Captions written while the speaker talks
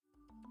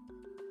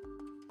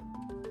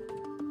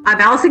I'm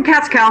Allison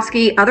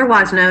Katzkowski,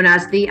 otherwise known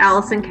as the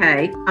Allison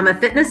K. I'm a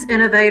fitness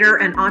innovator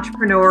and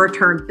entrepreneur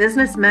turned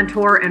business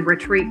mentor and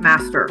retreat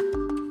master.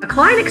 A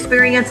client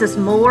experience is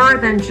more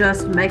than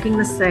just making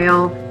the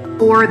sale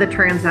or the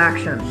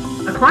transaction.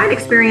 A client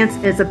experience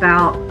is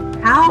about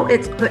how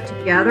it's put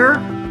together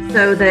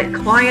so that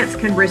clients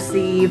can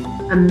receive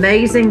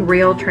amazing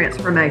real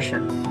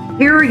transformation.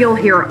 Here you'll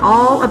hear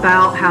all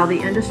about how the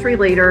industry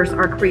leaders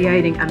are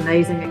creating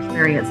amazing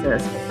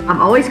experiences.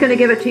 I'm always going to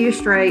give it to you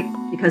straight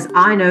because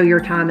I know your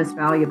time is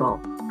valuable.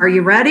 Are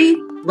you ready?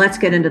 Let's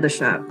get into the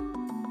show.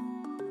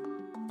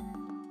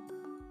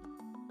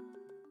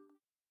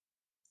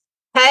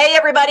 Hey,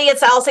 everybody,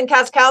 it's Allison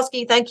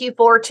Katzkowski. Thank you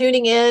for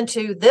tuning in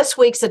to this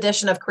week's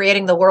edition of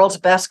Creating the World's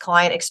Best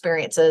Client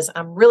Experiences.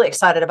 I'm really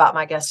excited about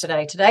my guest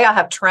today. Today, I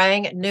have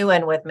Trang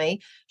Nguyen with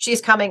me.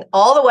 She's coming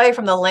all the way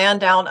from the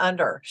land down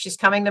under. She's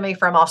coming to me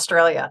from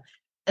Australia.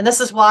 And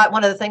this is why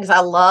one of the things I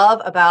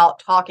love about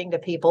talking to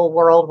people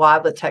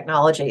worldwide with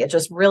technology. It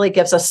just really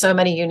gives us so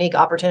many unique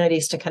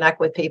opportunities to connect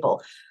with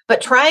people.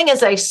 But Trang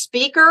is a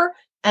speaker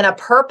and a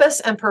purpose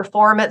and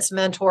performance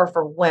mentor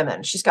for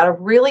women. She's got a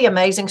really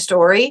amazing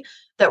story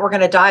that we're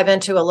going to dive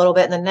into a little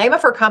bit. And the name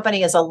of her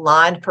company is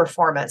Aligned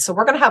Performance. So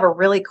we're going to have a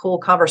really cool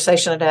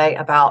conversation today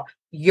about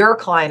your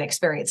client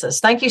experiences.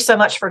 Thank you so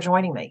much for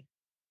joining me.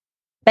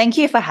 Thank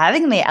you for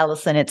having me,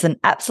 Allison. It's an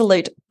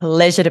absolute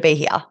pleasure to be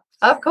here.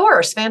 Of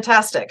course.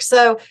 Fantastic.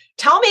 So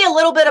tell me a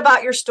little bit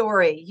about your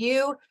story.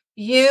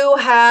 You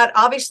had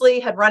obviously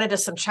had run into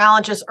some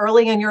challenges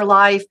early in your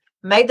life,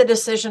 made the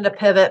decision to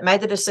pivot,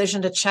 made the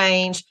decision to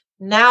change.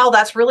 Now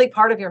that's really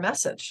part of your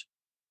message.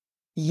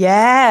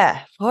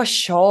 Yeah, for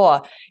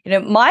sure.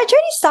 My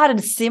journey started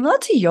similar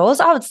to yours,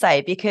 I would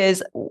say,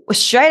 because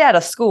straight out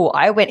of school,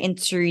 I went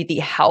into the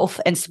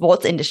health and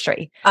sports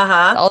industry.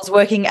 I was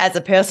working as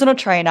a personal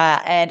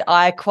trainer and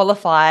I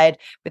qualified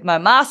with my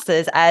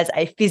master's as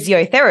a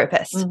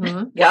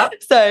physiotherapist. Yeah.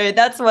 So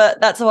that's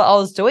what I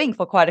was doing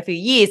for quite a few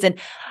years. And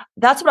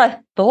that's what I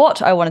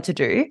thought I wanted to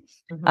do.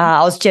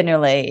 I was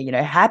generally,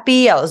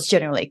 happy. I was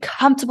generally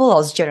comfortable. I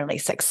was generally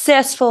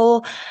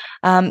successful.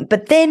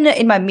 But then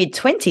in my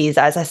mid-20s,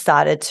 as I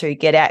started to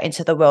get out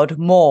into the world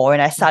more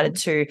and I started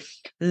to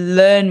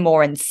learn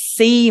more and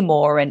see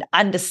more and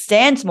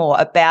understand more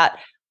about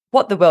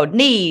what the world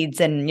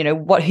needs and,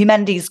 what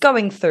humanity is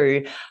going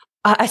through,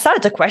 I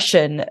started to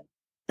question,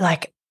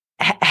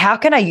 how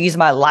can I use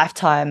my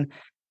lifetime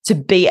to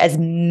be as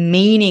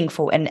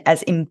meaningful and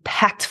as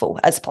impactful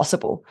as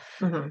possible?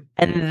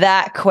 And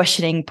that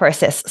questioning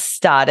process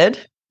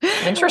started.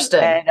 Interesting.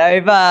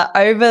 And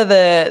over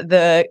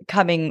the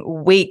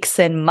coming weeks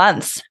and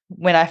months,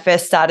 when I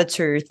first started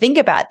to think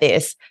about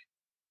this,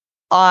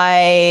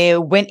 I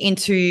went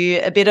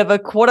into a bit of a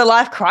quarter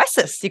life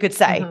crisis, you could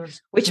say,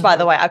 which, by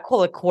the way, I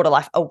call a quarter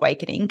life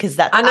awakening because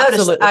that's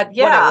absolutely what it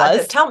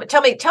was.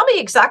 Tell me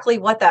exactly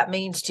what that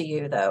means to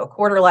you, though. A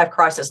quarter life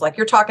crisis, like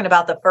you're talking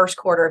about the first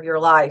quarter of your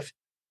life,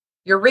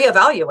 you're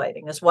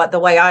reevaluating is what the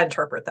way I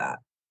interpret that.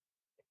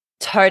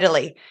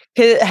 Totally.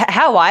 Because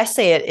how I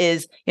see it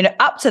is,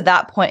 up to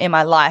that point in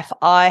my life,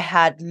 I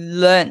had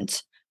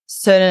learnt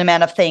certain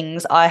amount of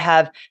things. I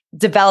have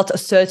developed a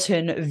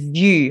certain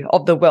view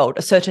of the world,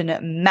 a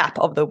certain map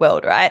of the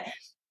world, right?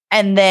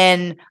 And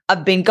then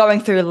I've been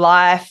going through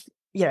life,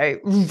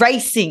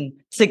 racing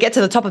to get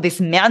to the top of this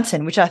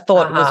mountain, which I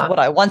thought was what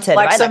I wanted.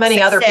 Like right? so many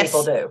other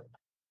people do,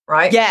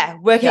 right? Yeah,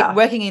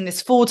 working in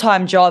this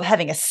full-time job,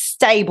 having a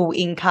stable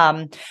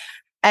income.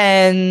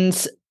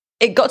 And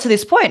it got to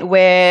this point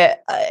where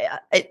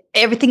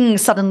everything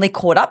suddenly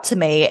caught up to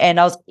me and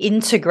I was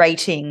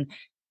integrating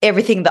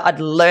everything that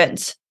I'd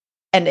learnt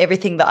and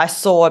everything that I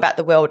saw about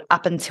the world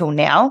up until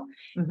now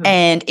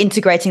and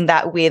integrating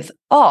that with,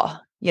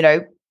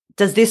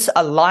 does this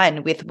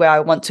align with where I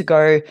want to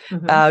go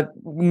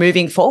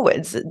moving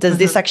forwards? Does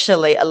this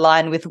actually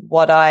align with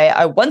what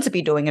I want to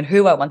be doing and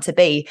who I want to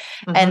be?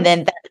 And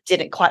then that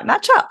didn't quite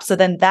match up. So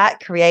then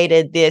that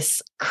created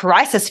this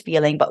crisis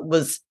feeling, but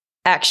was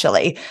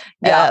actually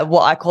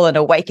what I call an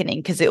awakening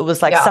because it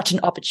was like such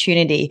an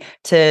opportunity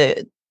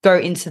to go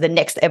into the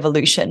next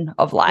evolution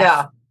of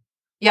life.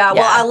 Yeah.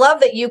 Well, I love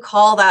that you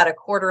call that a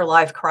quarter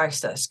life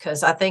crisis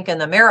because I think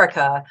in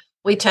America,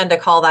 we tend to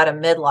call that a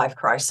midlife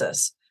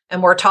crisis.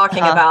 And we're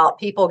talking about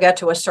people get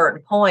to a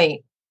certain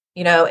point,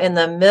 in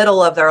the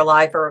middle of their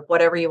life or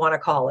whatever you want to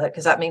call it,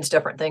 because that means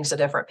different things to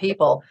different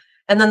people.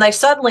 And then they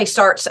suddenly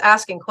start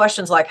asking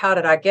questions like, how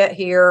did I get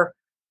here?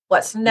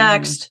 What's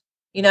next?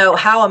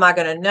 How am I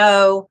going to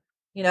know,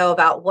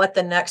 about what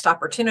the next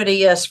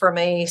opportunity is for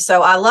me?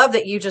 So I love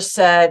that you just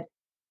said,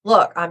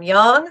 look, I'm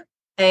young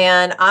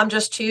and I'm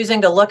just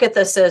choosing to look at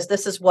this as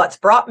this is what's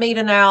brought me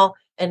to now.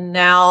 And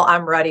now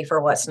I'm ready for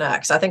what's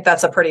next. I think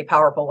that's a pretty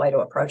powerful way to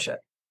approach it.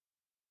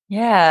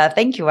 Yeah,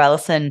 thank you,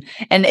 Allison.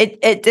 And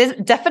it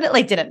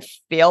definitely didn't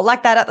feel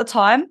like that at the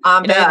time.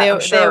 I'm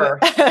sure.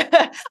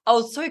 I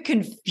was so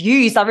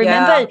confused. I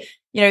remember,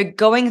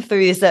 going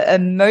through this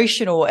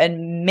emotional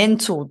and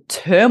mental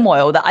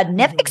turmoil that I'd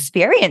never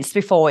experienced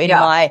before in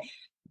my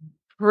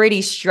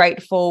pretty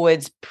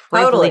straightforward,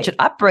 privileged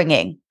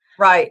upbringing.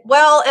 Right.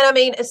 Well, and I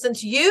mean,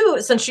 since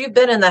you've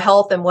been in the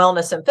health and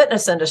wellness and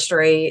fitness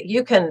industry,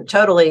 you can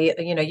totally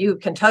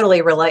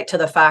relate to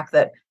the fact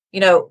that,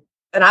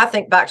 and I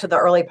think back to the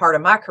early part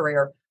of my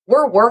career,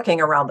 we're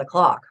working around the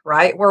clock,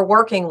 right? We're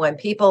working when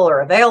people are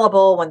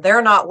available, when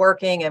they're not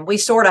working, and we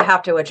sort of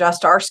have to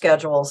adjust our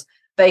schedules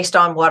based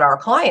on what our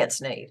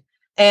clients need.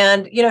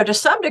 And, to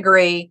some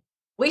degree,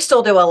 we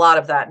still do a lot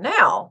of that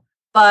now.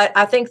 But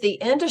I think the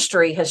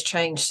industry has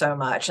changed so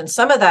much, and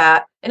some of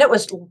that, and it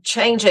was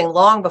changing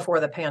long before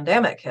the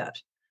pandemic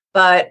hit.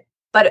 But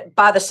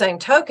by the same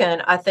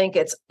token, I think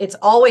it's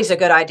always a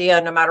good idea,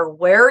 no matter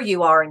where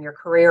you are in your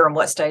career and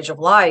what stage of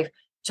life,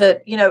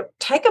 to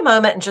take a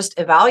moment and just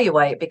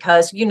evaluate,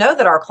 because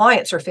that our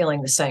clients are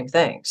feeling the same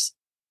things,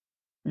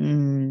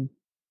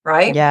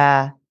 right?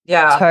 Yeah,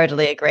 Yeah.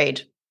 totally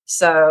agreed.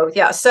 So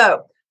yeah,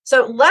 so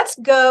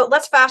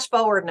let's fast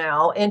forward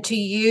now into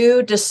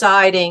you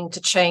deciding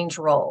to change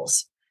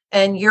roles.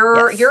 And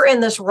you're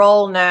in this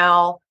role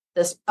now,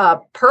 this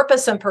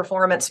purpose and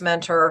performance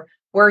mentor,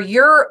 where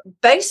you're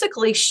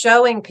basically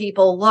showing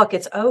people, look,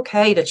 it's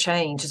okay to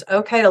change. It's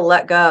okay to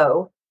let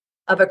go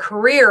of a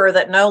career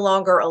that no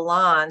longer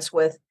aligns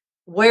with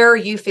where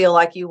you feel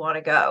like you want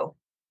to go.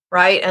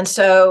 Right. And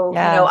so,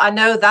 I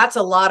know that's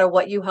a lot of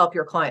what you help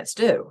your clients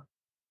do.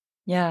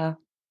 Yeah.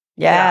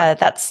 Yeah,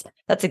 that's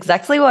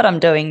exactly what I'm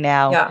doing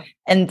now. Yeah.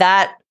 And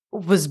that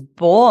was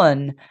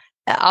born.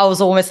 I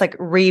was almost like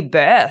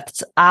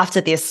rebirthed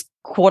after this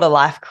quarter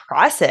life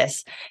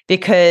crisis,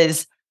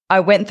 because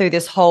I went through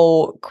this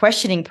whole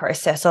questioning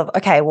process of,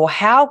 okay, well,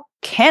 how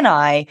can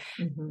I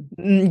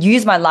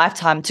use my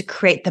lifetime to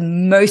create the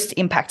most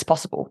impact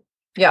possible?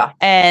 Yeah.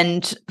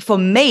 And for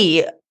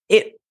me,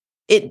 it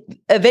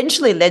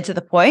eventually led to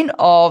the point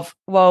of,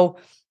 well,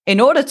 in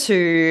order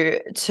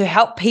to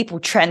help people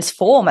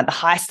transform at the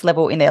highest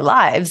level in their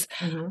lives,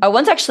 I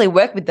want to actually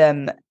work with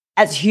them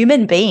as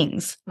human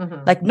beings,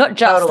 like not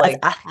just as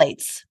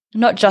athletes,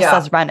 not just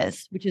as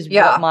runners, which is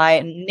what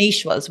my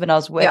niche was when I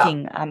was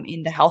working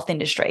in the health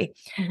industry.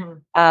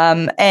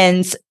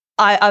 And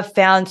I've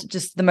found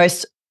just the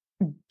most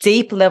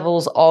deep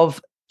levels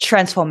of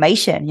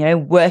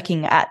transformation,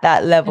 working at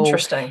that level.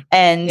 Interesting.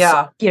 And,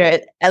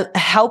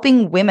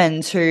 helping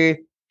women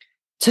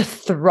to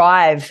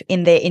thrive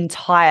in their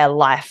entire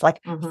life,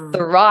 like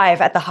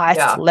thrive at the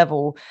highest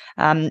level,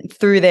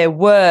 through their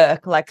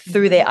work, like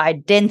through their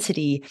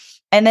identity.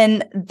 And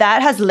then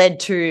that has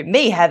led to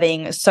me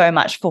having so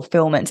much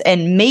fulfillment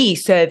and me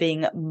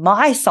serving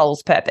my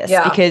soul's purpose,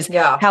 because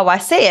how I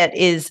see it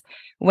is,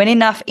 when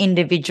enough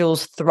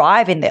individuals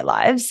thrive in their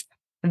lives,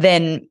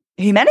 then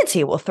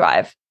humanity will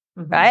thrive,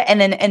 right?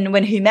 And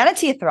when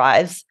humanity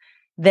thrives,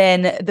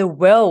 then the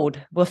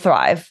world will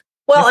thrive.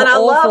 Well, and I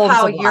love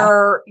how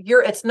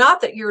you're it's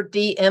not that you're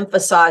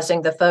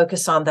de-emphasizing the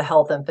focus on the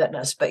health and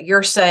fitness, but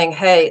you're saying,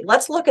 hey,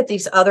 let's look at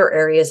these other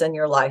areas in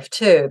your life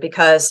too,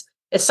 because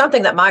it's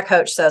something that my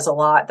coach says a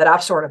lot that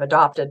I've sort of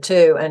adopted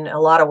too. And a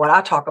lot of what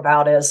I talk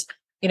about is,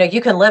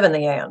 you can live in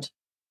the and,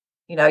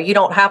 you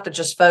don't have to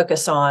just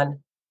focus on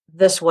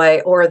this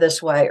way or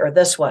this way or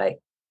this way.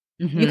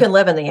 You can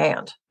live in the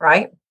and,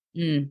 right?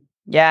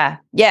 Yeah.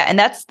 And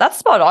that's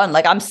spot on.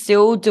 Like, I'm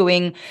still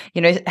doing,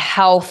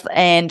 health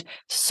and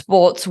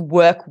sports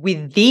work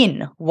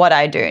within what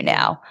I do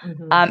now.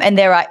 And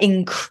there are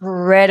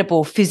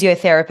incredible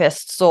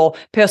physiotherapists or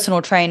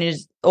personal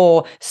trainers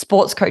or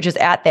sports coaches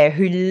out there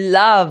who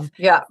love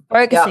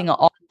focusing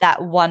on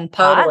that one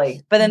part.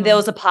 Totally. But then there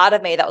was a part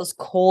of me that was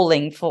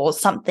calling for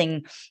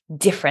something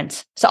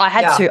different. So I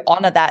had to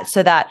honor that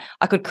so that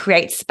I could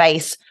create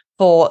space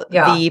for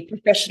the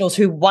professionals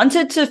who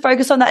wanted to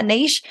focus on that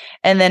niche,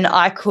 and then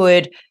I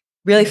could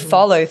really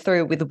follow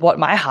through with what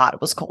my heart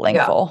was calling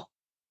for.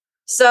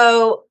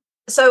 So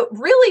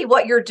really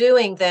what you're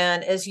doing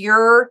then is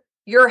you're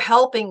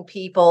helping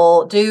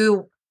people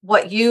do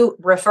what you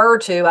refer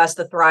to as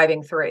the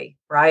thriving three,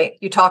 right?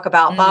 You talk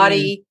about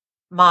body,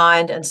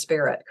 mind, and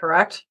spirit,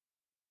 correct?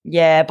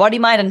 Yeah, body,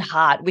 mind, and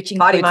heart, which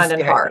includes body, mind,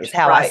 and heart, is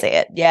how I see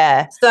it.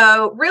 Yeah.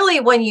 So really,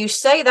 when you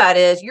say that,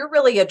 is you're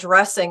really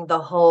addressing the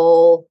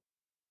whole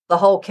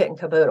kit and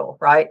caboodle,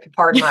 right?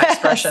 Pardon my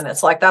expression.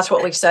 It's like, that's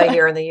what we say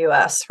here in the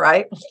US,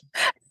 right?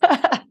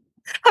 I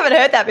haven't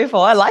heard that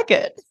before. I like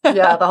it.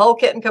 Yeah, the whole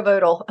kit and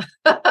caboodle.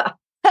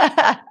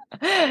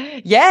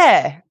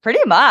 Yeah,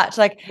 pretty much.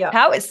 Like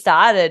how it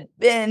started,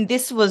 and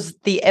this was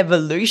the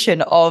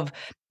evolution of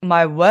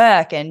my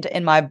work and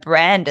my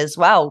brand as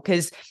well.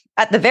 Because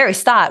at the very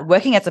start,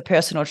 working as a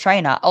personal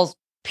trainer, I was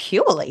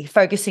purely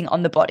focusing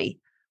on the body.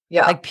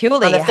 Yeah. Like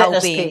purely on the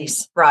fitness helping.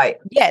 Piece. Right.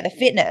 Yeah, the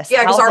fitness.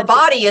 Yeah, because our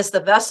body is the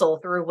vessel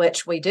through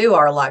which we do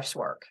our life's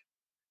work.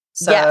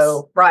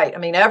 So, right. I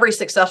mean, every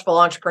successful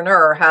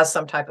entrepreneur has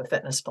some type of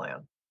fitness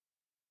plan.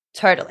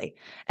 Totally.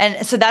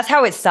 And so that's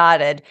how it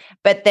started.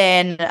 But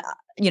then,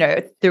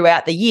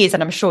 throughout the years,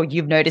 and I'm sure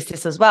you've noticed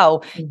this as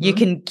well, you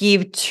can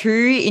give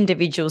two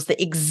individuals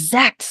the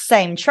exact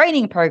same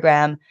training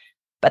program,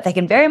 but they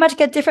can very much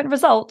get different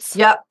results.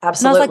 Yep, And I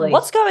was like, absolutely.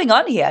 what's going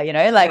on here?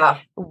 Like, Yeah.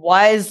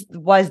 why is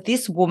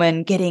this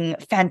woman getting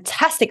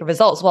fantastic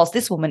results whilst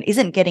this woman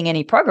isn't getting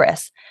any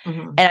progress?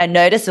 Mhm. And I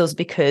noticed it was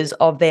because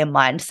of their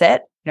mindset,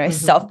 Mhm.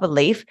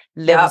 self-belief,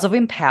 levels Yep. of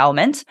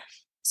empowerment.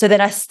 So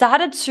then I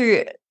started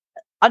to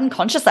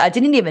unconsciously, I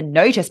didn't even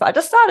notice, but I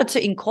just started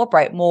to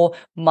incorporate more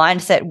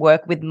mindset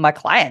work with my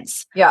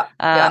clients. Yeah.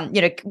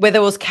 Yeah. Whether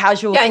it was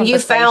casual Yeah, and you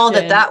found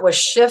that conversation. that was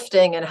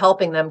shifting and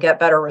helping them get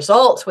better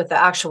results with the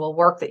actual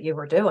work that you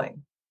were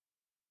doing.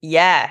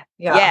 Yeah.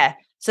 Yeah. Yeah.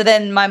 So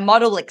then my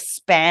model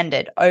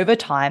expanded over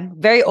time,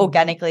 very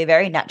organically,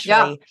 very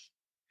naturally. Yeah.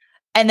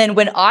 And then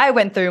when I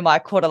went through my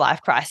quarter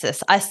life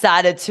crisis, I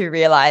started to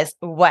realize,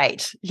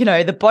 wait,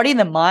 the body and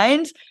the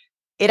mind,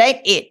 it ain't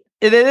it.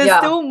 There's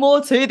still more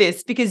to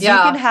this, because you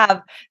can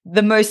have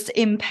the most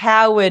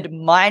empowered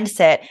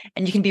mindset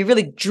and you can be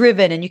really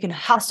driven and you can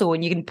hustle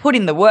and you can put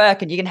in the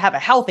work and you can have a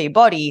healthy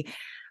body.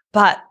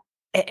 But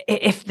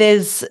if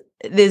there's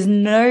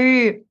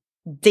no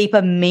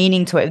deeper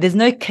meaning to it, if there's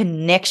no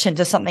connection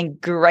to something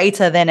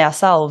greater than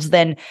ourselves,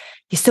 then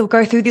you still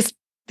go through this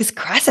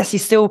crisis. You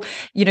still,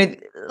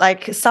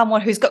 like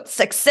someone who's got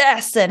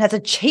success and has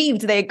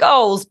achieved their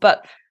goals,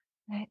 but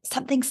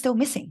something's still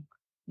missing.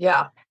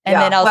 Yeah. And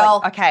then I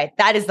was like, okay,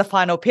 that is the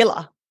final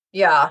pillar.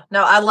 Yeah.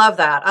 No, I love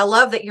that. I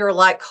love that you're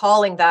like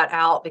calling that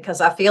out,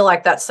 because I feel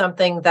like that's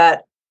something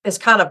that is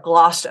kind of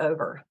glossed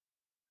over,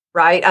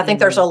 right? I think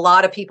there's a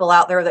lot of people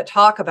out there that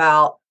talk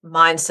about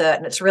mindset,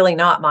 and it's really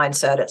not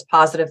mindset. It's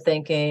positive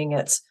thinking.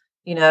 It's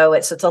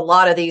a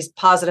lot of these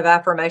positive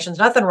affirmations.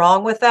 Nothing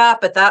wrong with that,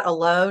 but that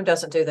alone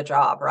doesn't do the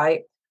job,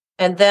 right?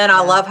 And then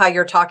I love how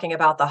you're talking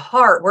about the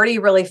heart. Where do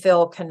you really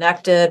feel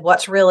connected?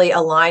 What's really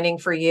aligning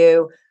for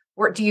you?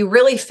 Where do you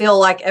really feel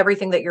like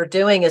everything that you're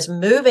doing is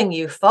moving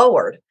you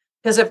forward?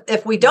 Because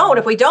if we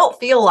don't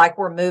feel like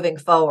we're moving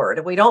forward,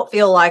 if we don't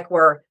feel like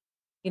we're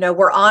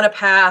on a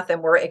path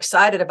and we're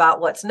excited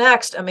about what's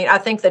next, I mean, I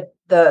think that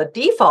the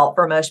default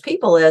for most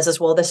people is,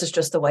 well, this is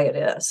just the way it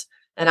is,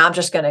 and I'm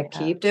just going to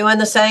keep doing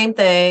the same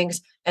things.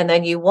 And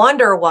then you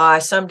wonder why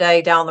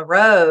someday down the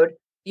road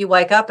you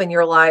wake up and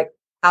you're like,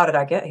 how did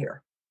I get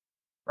here?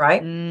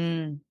 Right?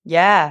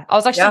 Yeah. I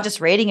was actually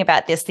just reading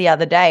about this the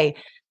other day.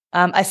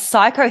 A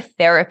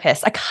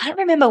psychotherapist, I can't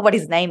remember what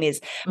his name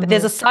is, but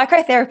there's a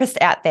psychotherapist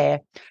out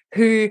there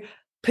who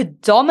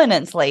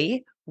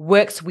predominantly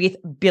works with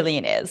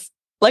billionaires.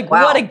 Like,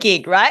 what a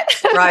gig, right?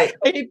 Right.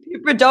 He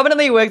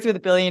predominantly works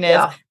with billionaires.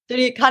 Yeah. So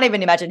you can't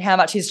even imagine how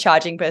much he's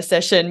charging per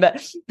session.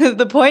 But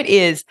the point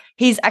is,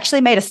 he's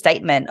actually made a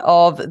statement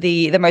of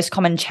the most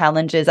common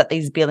challenges that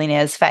these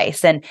billionaires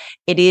face. And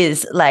it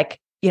is like,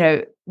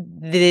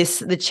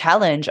 the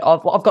challenge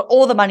of, well, I've got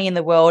all the money in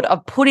the world,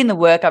 I've put in the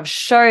work, I've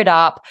showed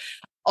up.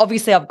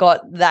 Obviously, I've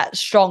got that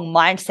strong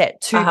mindset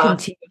to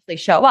continuously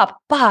show up,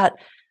 but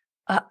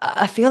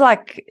I feel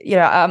like,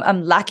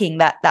 I'm lacking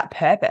that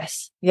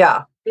purpose.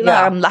 Yeah.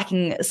 Yeah. I'm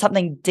lacking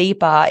something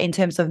deeper in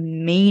terms of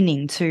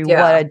meaning to what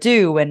I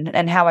do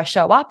and how I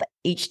show up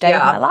each day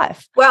of my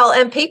life. Well,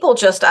 and people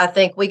just, I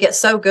think we get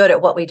so good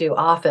at what we do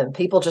often.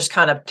 People just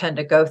kind of tend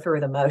to go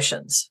through the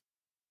motions.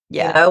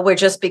 Yeah. We're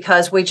just,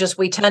 because we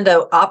tend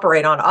to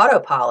operate on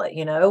autopilot.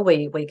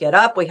 We get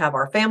up, we have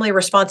our family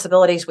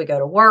responsibilities, we go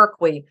to work,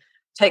 we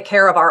take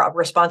care of our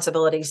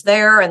responsibilities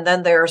there. And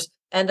then there's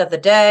end of the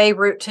day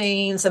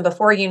routines. And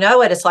before you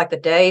know it, it's like the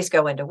days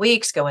go into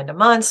weeks, go into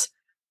months.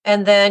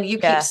 And then you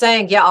keep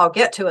saying, I'll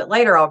get to it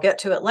later. I'll get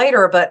to it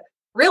later. But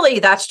really,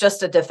 that's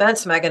just a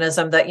defense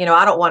mechanism that,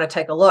 I don't want to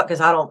take a look,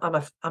 because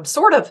I'm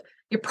sort of,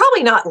 you're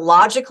probably not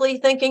logically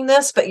thinking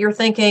this, but you're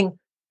thinking,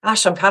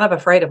 gosh, I'm kind of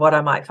afraid of what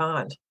I might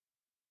find.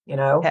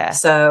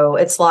 So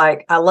it's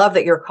like, I love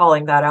that you're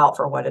calling that out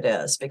for what it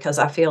is, because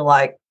I feel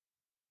like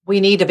we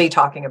need to be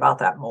talking about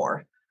that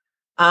more.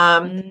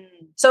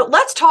 So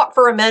let's talk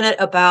for a minute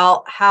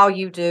about how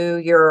you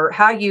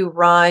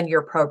run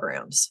your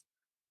programs.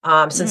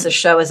 Since the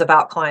show is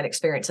about client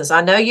experiences,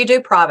 I know you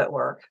do private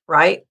work,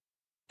 right?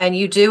 And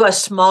you do a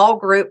small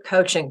group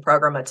coaching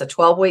program. It's a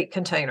 12-week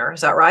container.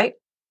 Is that right?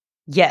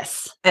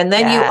 Yes. And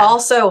then you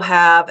also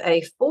have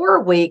a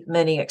 4-week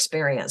mini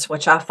experience,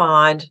 which I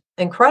find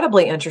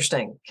incredibly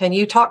interesting. Can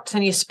you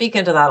speak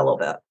into that a little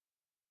bit?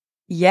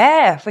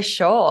 Yeah, for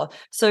sure.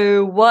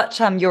 So what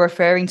you're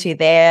referring to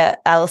there,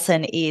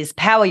 Alison, is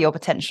Power Your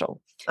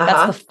Potential.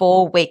 That's the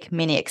 4-week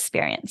mini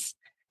experience.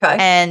 Okay.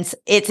 And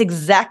it's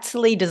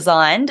exactly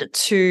designed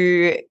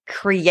to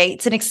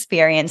create an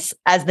experience,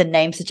 as the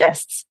name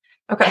suggests.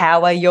 Okay.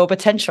 Power your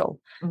potential,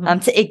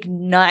 to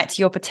ignite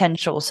your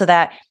potential so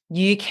that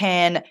you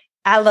can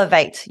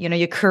elevate,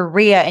 your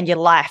career and your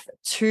life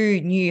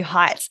to new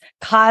heights,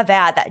 carve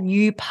out that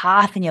new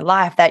path in your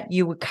life that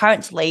you were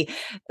currently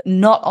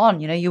not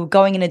on, you were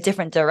going in a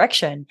different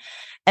direction.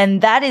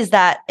 And that is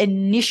that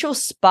initial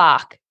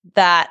spark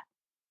that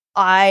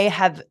I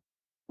have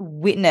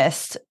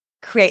witnessed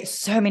create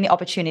so many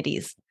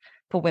opportunities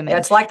for women. Yeah,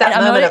 it's like that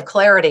moment of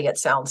clarity, it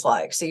sounds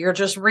like. So you're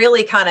just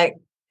really kind of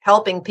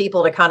helping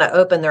people to kind of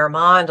open their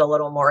mind a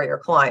little more, your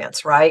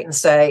clients, right? And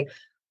say,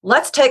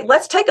 let's take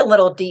a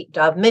little deep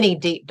dive, mini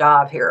deep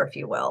dive here, if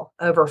you will,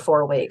 over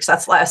 4 weeks.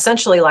 That's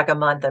essentially like a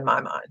month in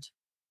my mind.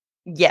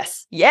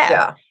 Yes.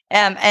 Yeah.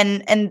 Yeah.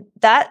 And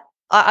that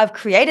I've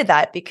created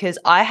that because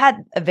I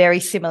had a very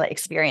similar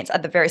experience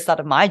at the very start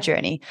of my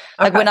journey.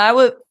 Like when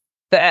I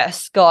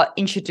first got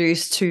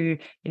introduced to,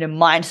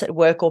 mindset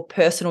work or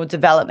personal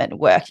development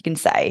work, you can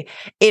say,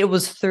 it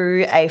was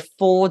through a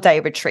 4-day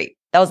retreat.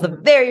 That was the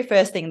very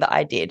first thing that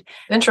I did.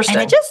 Interesting.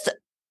 And it just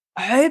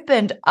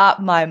opened up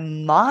my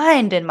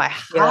mind and my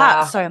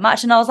heart so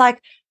much. And I was like,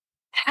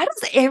 how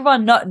does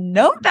everyone not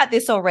know about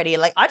this already?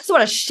 Like, I just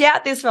want to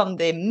shout this from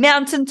the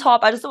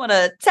mountaintop. I just want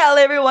to tell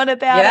everyone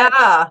about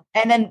it.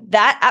 And then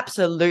that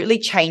absolutely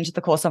changed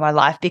the course of my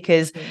life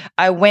because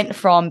I went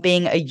from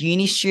being a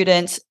uni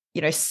student,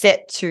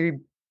 set to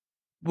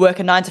work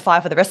a 9 to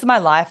 5 for the rest of my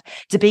life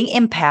to being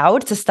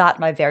empowered to start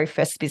my very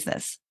first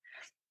business.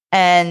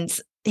 And,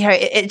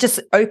 it just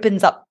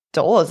opens up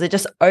doors. It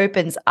just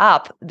opens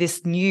up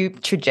this new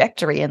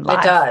trajectory in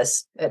life.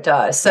 It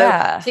does.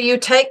 So you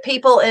take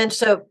people in.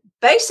 So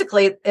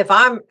basically, if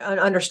I'm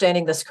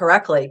understanding this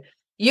correctly,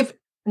 you've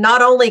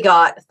not only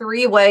got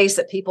 3 ways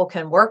that people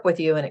can work with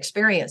you and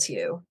experience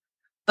you,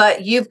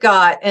 but you've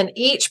got, and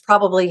each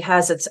probably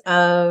has its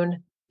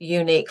own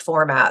unique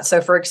format. So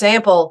for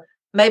example,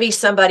 maybe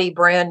somebody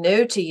brand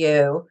new to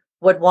you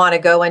would want to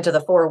go into the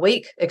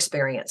 4-week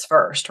experience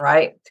first,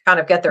 right? To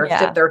kind of get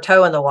dip their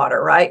toe in the water,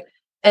 right?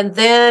 And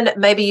then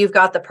maybe you've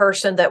got the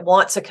person that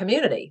wants a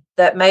community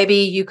that maybe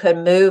you could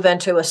move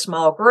into a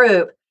small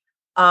group.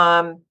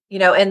 And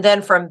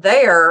then from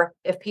there,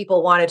 if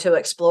people wanted to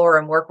explore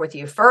and work with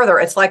you further,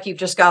 it's like you've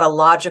just got a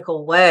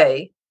logical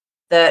way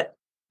that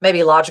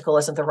maybe logical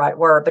isn't the right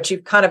word, but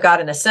you've kind of got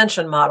an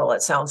ascension model,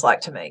 it sounds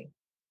like to me.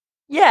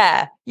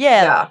 Yeah.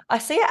 I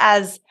see it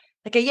as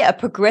like a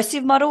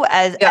progressive model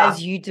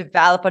as you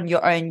develop on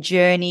your own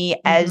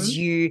journey, as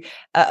you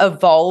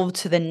evolve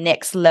to the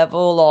next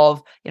level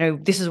of,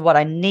 this is what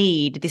I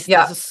need, this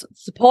is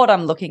support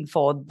I'm looking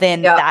for,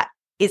 then that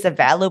is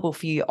available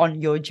for you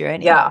on your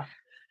journey. Yeah.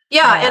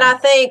 And I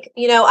think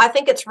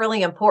it's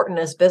really important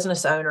as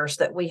business owners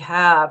that we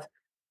have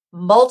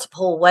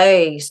multiple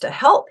ways to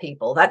help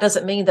people. That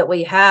doesn't mean that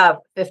we have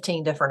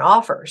 15 different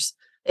offers.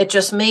 It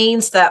just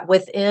means that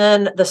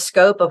within the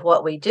scope of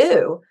what we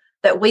do,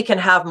 that we can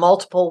have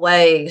multiple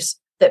ways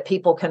that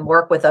people can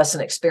work with us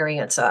and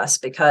experience us,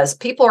 because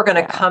people are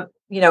going to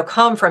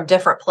come from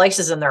different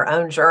places in their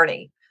own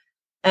journey.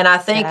 And I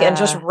think in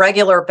just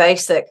regular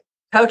basic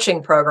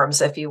coaching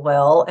programs, if you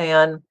will,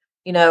 and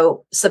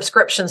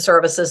subscription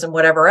services and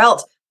whatever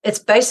else, it's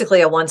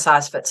basically a one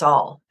size fits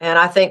all. And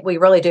I think we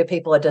really do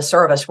people a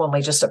disservice when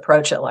we just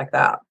approach it like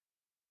that.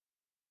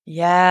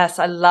 Yes,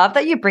 I love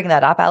that you bring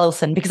that up,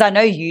 Alison, because I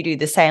know you do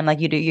the same. Like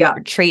you do your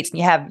retreats and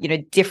you have,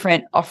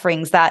 different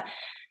offerings that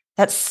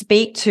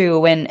speak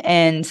to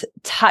and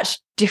touch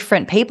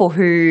different people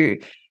who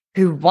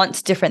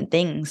want different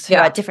things, who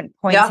are at different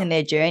points in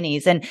their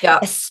journeys. And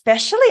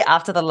especially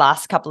after the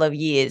last couple of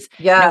years,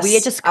 we are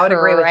just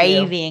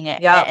craving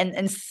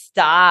and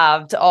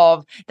starved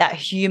of that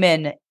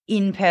human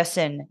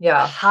in-person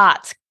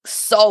heart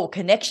soul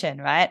connection,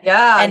 right?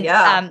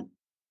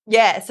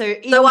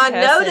 So I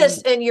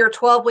noticed in your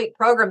 12-week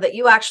program that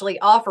you actually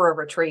offer a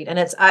retreat, and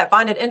I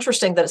find it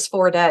interesting that it's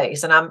 4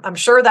 days, and I'm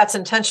sure that's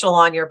intentional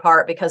on your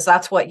part because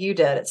that's what you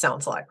did. It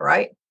sounds like,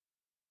 right?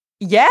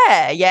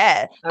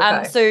 Yeah.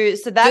 Okay.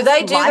 So that's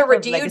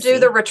do you do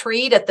the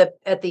retreat at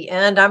the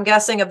end, I'm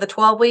guessing, of the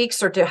 12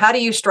 weeks, or how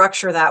do you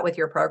structure that with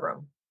your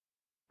program?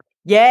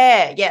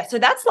 Yeah. So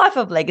that's Life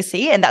of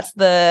Legacy, and that's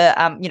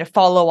the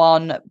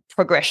follow-on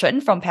progression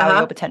from Power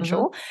Your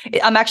Potential.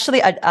 I'm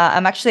actually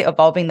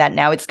evolving that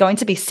now. It's going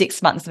to be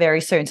 6 months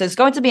very soon, so it's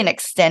going to be an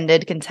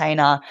extended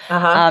container.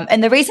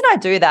 And the reason I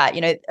do that,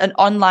 an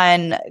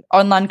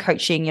online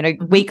coaching,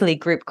 weekly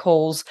group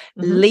calls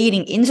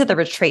leading into the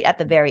retreat at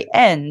the very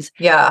end,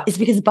 is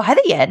because by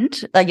the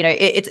end,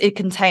 it's a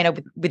container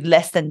with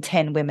less than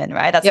 10 women,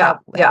 right? That's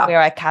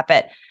where I cap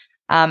it.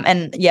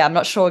 And I'm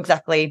not sure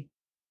exactly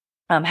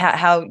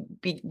how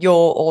big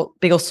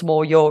big or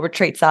small your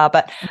retreats are,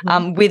 but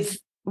with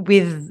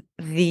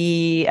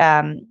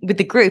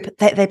the group,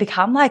 they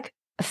become like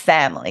a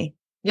family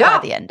by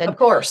the end. And of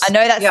course, I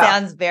know that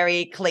sounds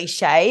very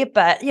cliche,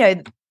 but no,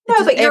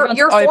 but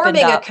you're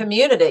forming a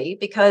community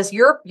because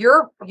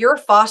you're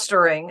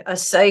fostering a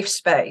safe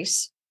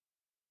space,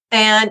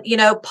 and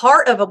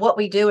part of what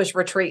we do as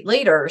retreat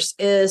leaders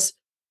is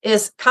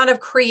kind of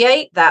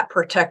create that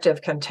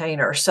protective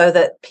container so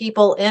that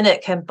people in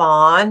it can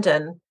bond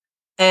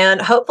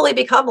and hopefully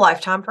become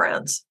lifetime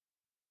friends.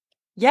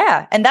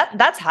 Yeah. And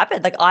that's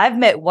happened. Like I've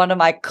met one of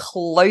my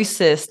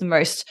closest,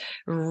 most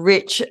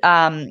rich,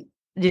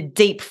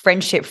 deep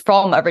friendship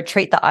from a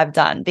retreat that I've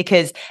done,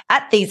 because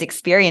at these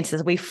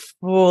experiences, we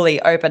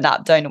fully open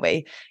up, don't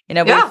we?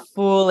 We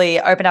fully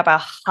open up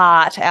our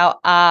heart, our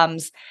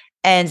arms,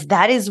 And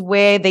that is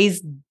where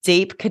these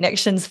deep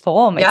connections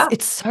form. Yeah.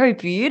 It's so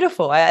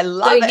beautiful. I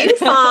love it. So you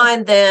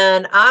find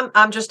then,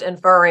 I'm just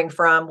inferring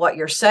from what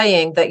you're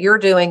saying that you're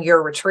doing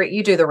your retreat.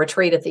 You do the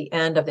retreat at the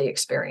end of the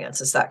experience.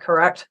 Is that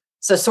correct?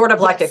 So sort of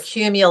like a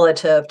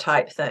cumulative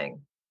type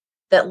thing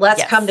that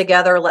let's come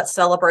together, let's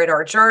celebrate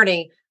our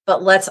journey,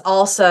 but let's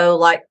also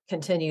like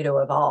continue to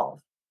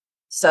evolve.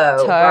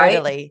 So,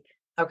 totally.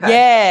 Right?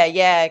 Okay.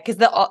 Yeah. Because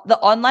the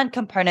online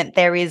component,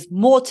 there is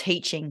more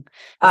teaching.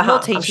 There's more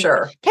teaching. I'm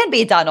sure. Can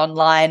be done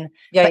online.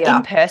 But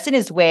in person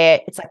is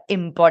where it's like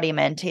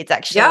embodiment. It's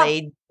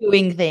actually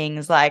doing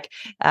things like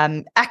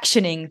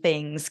actioning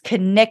things,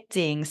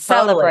 connecting,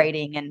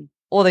 celebrating, and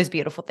all those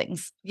beautiful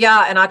things.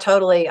 Yeah, and I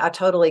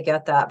totally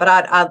get that. But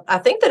I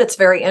think that it's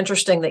very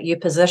interesting that you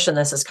position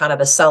this as kind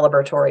of a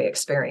celebratory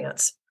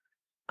experience.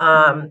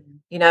 And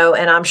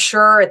I'm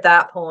sure at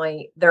that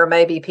point there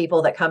may be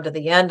people that come to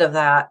the end of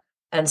that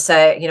and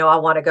say, I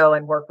want to go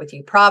and work with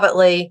you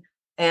privately,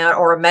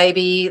 or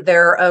maybe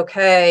they're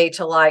okay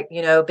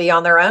to be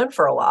on their own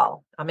for a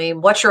while. I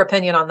mean, what's your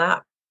opinion on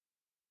that?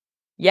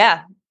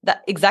 Yeah,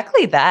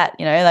 exactly that.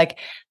 Like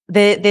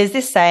there's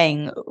this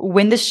saying,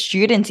 when the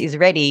student is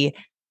ready,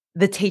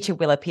 the teacher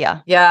will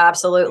appear. Yeah,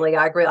 absolutely.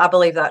 I agree. I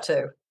believe that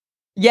too.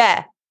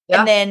 Yeah.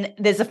 And then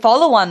there's a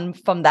follow-on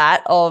from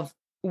that of,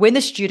 when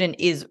the student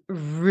is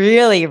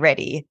really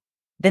ready,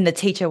 then the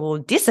teacher will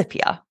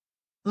disappear.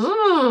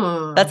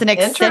 That's an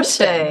extension.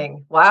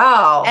 Interesting.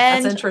 Wow.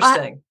 That's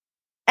interesting.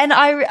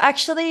 I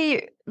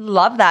actually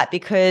love that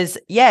because,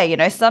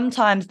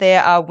 sometimes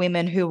there are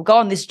women who will go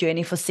on this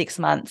journey for 6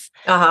 months.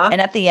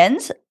 And at the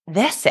end,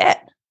 they're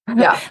set.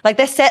 Yeah. Like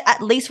they're set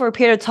at least for a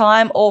period of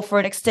time or for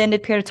an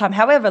extended period of time,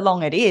 however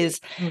long it is,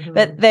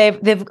 that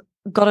they've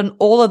gotten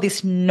all of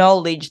this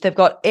knowledge. They've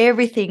got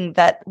everything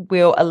that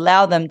will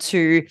allow them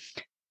to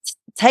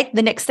take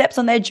the next steps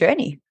on their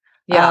journey.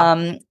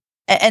 Yeah.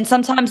 And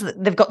sometimes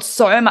they've got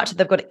so much that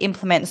they've got to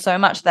implement, so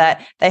much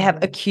that they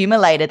have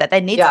accumulated that they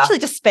need to actually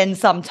just spend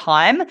some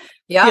time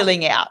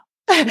filling out.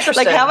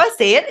 Like how I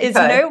see it is,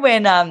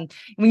 when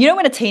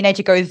a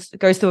teenager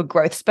goes through a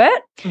growth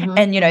spurt,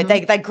 and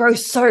they grow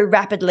so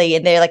rapidly,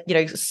 and they're like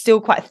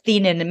still quite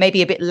thin and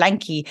maybe a bit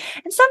lanky,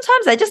 and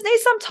sometimes they just need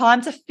some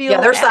time to feel.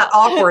 Yeah, there's that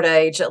awkward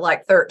age at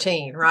like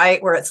 13,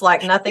 right, where it's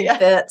like nothing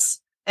fits.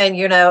 And,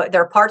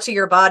 there are parts of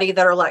your body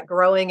that are like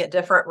growing at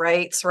different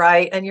rates.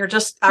 Right. And you're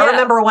just, I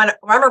remember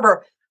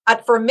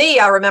for me,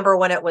 I remember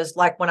when it was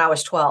like when I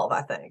was 12,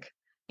 I think,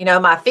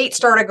 my feet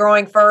started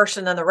growing first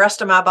and then the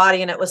rest of my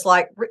body. And it was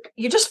like,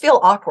 you just feel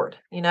awkward,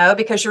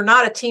 because you're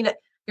not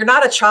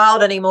a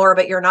child anymore,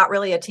 but you're not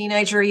really a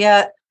teenager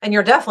yet. And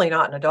you're definitely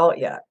not an adult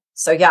yet.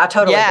 So I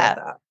totally get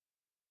that.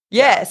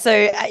 Yeah. So,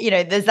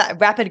 there's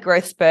that rapid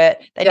growth spurt.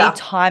 They need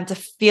time to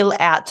fill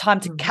out, time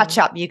to catch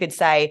up, you could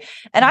say.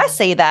 And I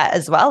see that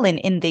as well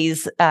in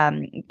these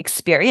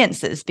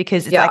experiences,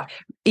 because it's like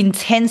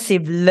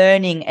intensive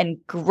learning and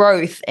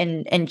growth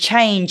and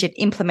change and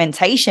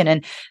implementation.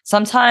 And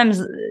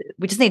sometimes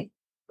we just need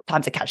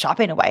time to catch up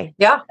in a way.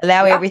 Yeah.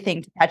 Allow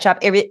everything to catch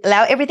up,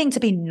 allow everything to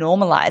be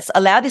normalized,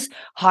 allow this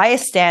higher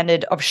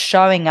standard of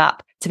showing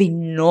up to be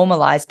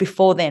normalized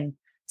before then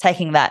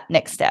taking that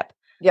next step.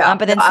 Yeah.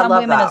 But then some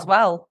women as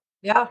well.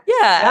 Yeah.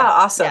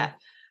 Awesome. Yeah.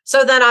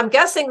 So then I'm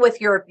guessing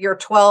with your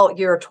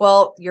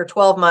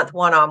 12-month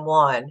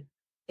one-on-one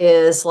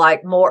is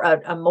like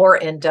a more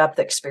in-depth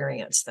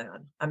experience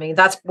then. I mean,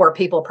 that's where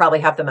people probably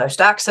have the most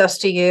access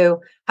to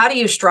you. How do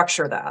you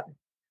structure that?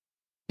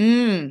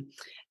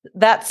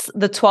 That's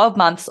the 12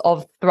 months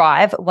of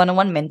Thrive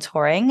one-on-one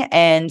mentoring.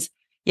 And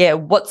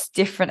what's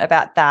different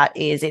about that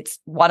is it's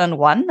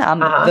one-on-one.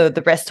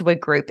 The rest were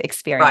group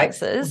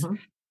experiences. Right.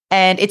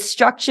 And it's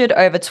structured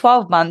over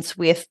 12 months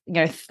with,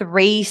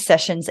 3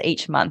 sessions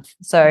each month.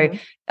 So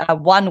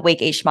 1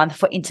 week each month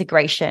for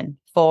integration,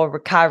 for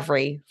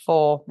recovery,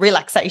 for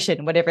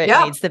relaxation, whatever it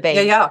needs to be.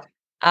 Yeah.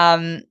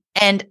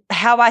 And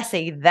how I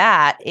see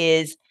that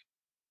is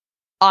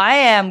I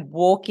am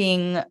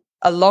walking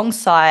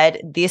alongside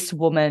this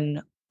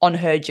woman on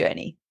her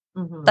journey.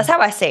 That's how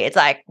I see it. It's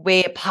like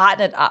we're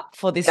partnered up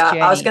for this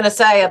journey. I was going to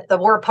say the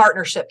word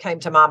partnership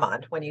came to my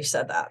mind when you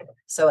said that.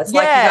 So it's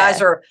like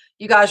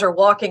you guys are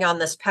walking on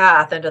this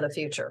path into the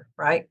future,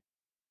 right?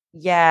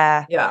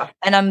 Yeah. Yeah.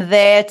 And I'm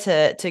there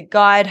to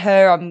guide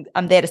her.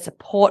 I'm there to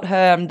support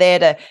her. I'm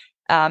there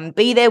to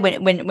be there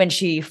when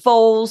she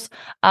falls.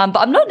 But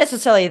I'm not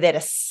necessarily there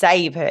to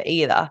save her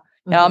either.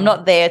 I'm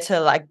not there to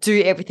like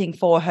do everything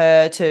for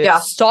her to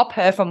stop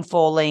her from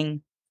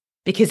falling.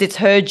 Because it's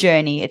her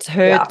journey, it's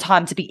her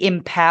time to be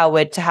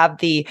empowered, to have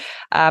the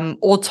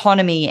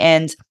autonomy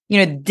and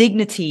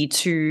dignity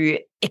to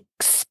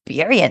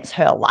experience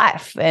her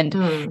life and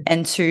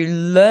to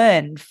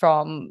learn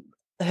from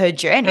her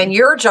journey. And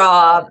your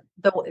job,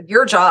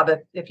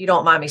 if you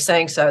don't mind me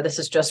saying so, this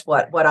is just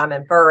what I'm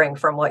inferring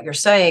from what you're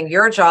saying.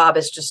 Your job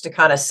is just to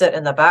kind of sit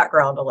in the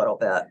background a little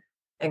bit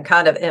and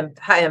kind of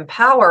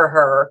empower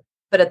her,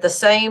 but at the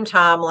same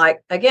time, like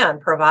again,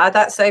 provide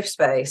that safe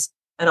space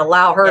and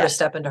allow her to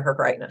step into her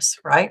greatness,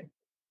 right?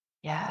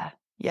 Yeah.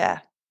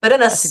 but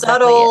in a That's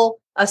exactly it.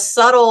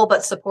 subtle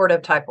but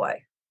supportive type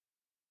way.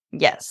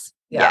 Yes.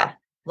 Yeah.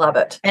 Love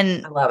it.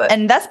 And I love it.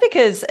 and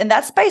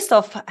that's based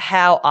off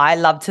how I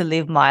love to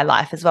live my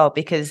life as well,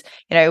 because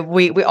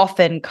we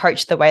often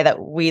coach the way that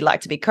we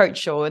like to be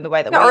coached, or in the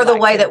way that we Or the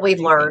like way to that we've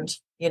do learned,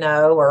 things.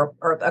 or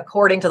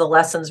according to the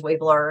lessons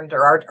we've learned,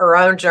 or our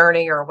own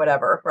journey or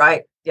whatever.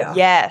 Right. Yeah.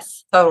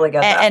 Yes. Totally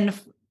get that.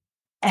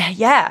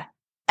 Yeah.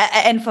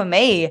 And for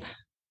me,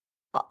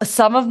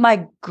 some of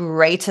my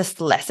greatest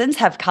lessons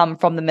have come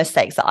from the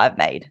mistakes that I've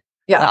made.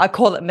 Yeah. I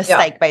call it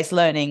mistake-based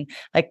learning.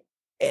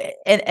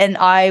 And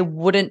I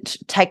wouldn't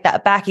take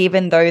that back,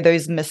 even though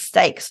those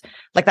mistakes,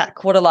 like that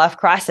quarter life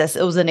crisis,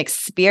 it was an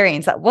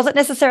experience that wasn't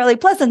necessarily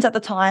pleasant at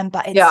the time,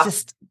 but it's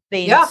just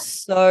been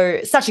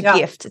such a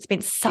gift. It's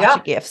been such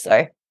a gift.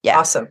 So yeah.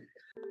 Awesome.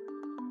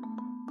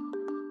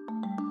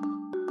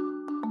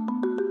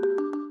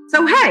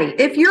 So, hey,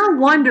 if you're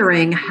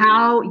wondering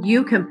how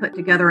you can put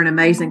together an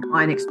amazing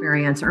client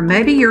experience, or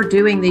maybe you're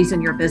doing these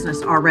in your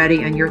business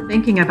already and you're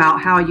thinking about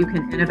how you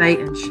can innovate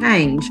and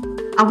change,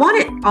 I want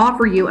to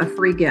offer you a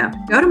free gift.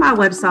 Go to my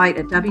website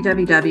at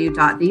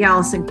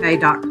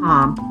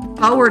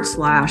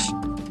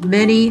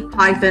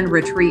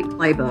www.theallisonk.com/mini-retreat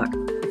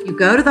playbook. If you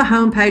go to the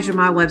homepage of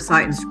my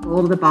website and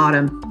scroll to the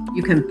bottom,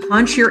 you can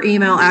punch your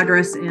email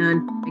address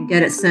in and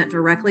get it sent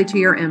directly to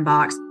your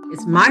inbox.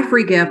 It's my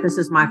free gift. This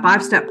is my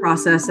 5-step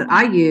process that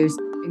I use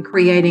in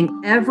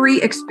creating every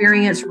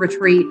experience,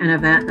 retreat, and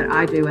event that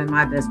I do in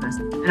my business.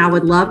 And I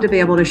would love to be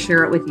able to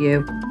share it with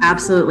you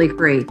absolutely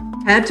free.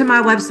 Head to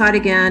my website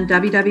again,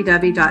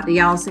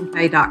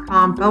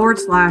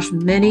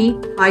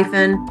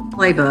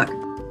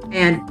 www.theallisonk.com/mini-playbook,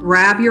 and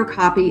grab your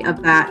copy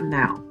of that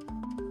now.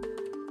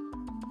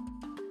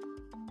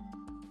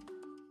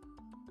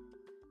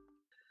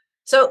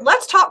 So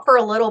let's talk for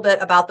a little bit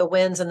about the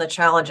wins and the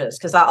challenges,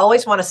 because I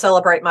always want to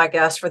celebrate my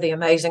guests for the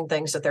amazing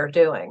things that they're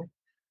doing.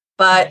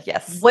 But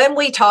when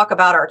we talk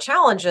about our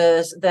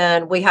challenges,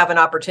 then we have an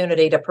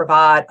opportunity to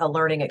provide a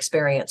learning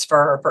experience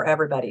for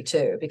everybody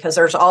too, because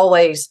there's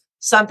always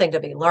something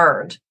to be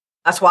learned.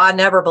 That's why I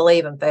never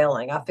believe in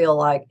failing. I feel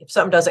like if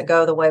something doesn't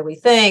go the way we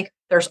think,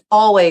 there's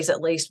always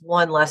at least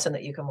one lesson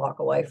that you can walk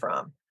away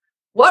from.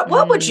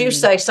 What would you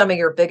say some of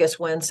your biggest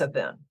wins have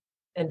been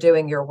in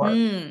doing your work?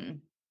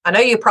 I know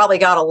you probably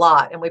got a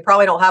lot, and we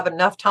probably don't have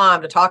enough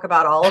time to talk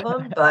about all of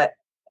them, but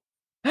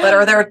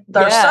are there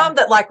some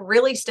that like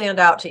really stand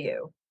out to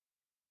you?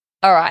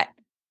 All right.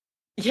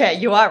 Yeah,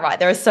 you are right.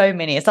 There are so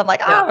many. So I'm like,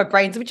 my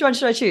brains, which one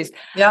should I choose?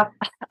 Yeah.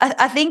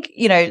 I think,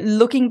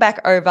 looking back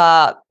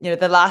over,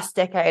 the last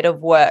decade of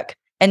work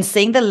and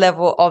seeing the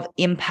level of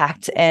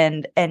impact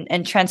and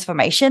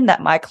transformation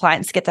that my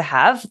clients get to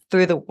have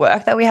through the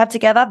work that we have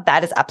together,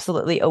 that is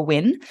absolutely a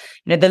win.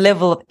 The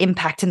level of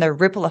impact and the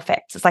ripple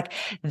effects. It's like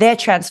they're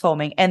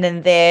transforming, and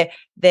then their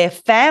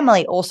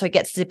family also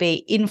gets to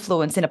be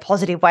influenced in a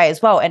positive way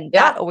as well. And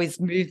that always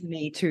moves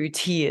me to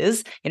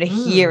tears,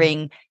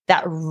 hearing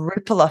that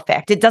ripple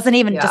effect. It doesn't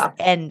even just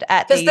end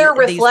at because they're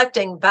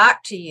reflecting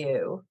back to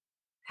you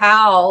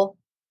how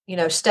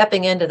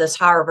stepping into this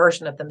higher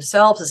version of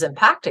themselves is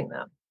impacting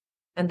them.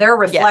 And they're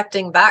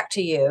reflecting back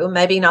to you,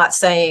 maybe not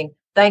saying,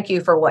 thank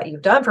you for what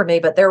you've done for me,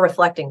 but they're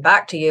reflecting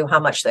back to you how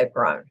much they've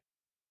grown.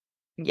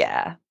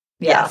 Yeah.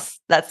 Yes,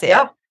 that's it.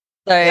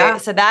 Yeah.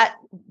 So that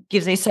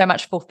gives me so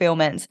much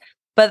fulfillment.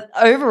 But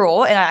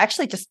overall, and I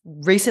actually just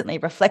recently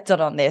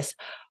reflected on this,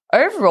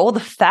 overall,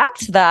 the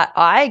fact that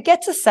I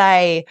get to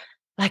say,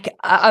 like,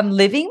 I'm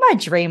living my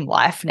dream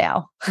life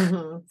now.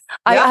 Mm-hmm.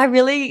 I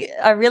really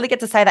get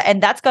to say that.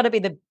 And that's got to be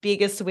the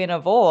biggest win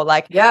of all.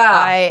 Like,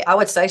 I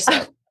would say so.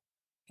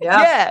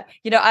 Yeah.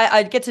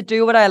 I get to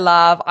do what I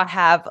love. I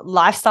have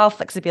lifestyle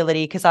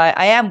flexibility because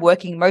I am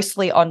working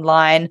mostly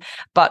online,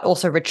 but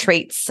also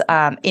retreats,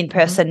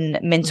 in-person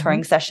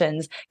mentoring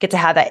sessions, get to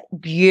have that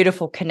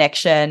beautiful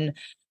connection.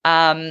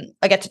 I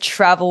get to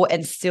travel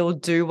and still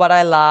do what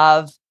I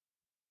love.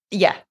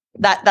 Yeah.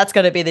 That's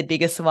going to be the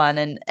biggest one.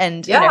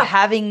 And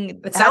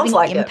having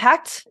like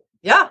impact.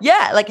 Yeah.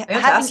 Yeah. Like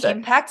having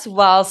impact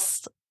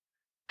whilst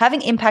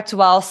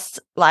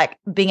like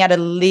being able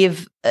to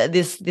live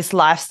this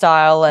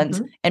lifestyle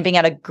and being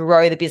able to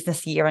grow the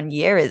business year on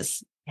year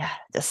is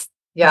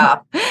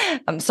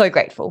I'm so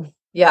grateful.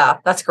 Yeah,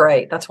 that's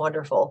great. That's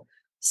wonderful.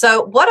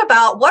 So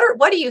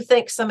what do you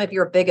think some of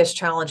your biggest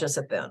challenges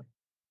have been?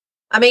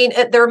 I mean,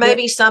 there may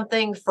be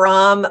something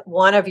from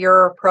one of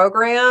your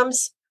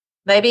programs.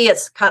 Maybe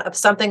it's kind of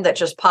something that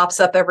just pops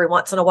up every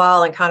once in a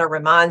while and kind of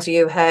reminds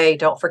you, hey,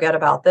 don't forget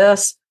about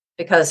this,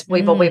 because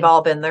we've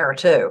all been there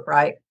too,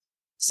 right?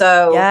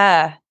 So,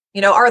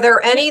 are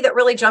there any that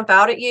really jump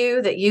out at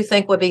you that you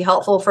think would be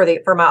helpful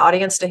for my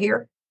audience to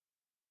hear?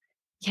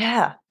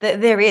 Yeah,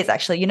 there is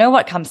actually. You know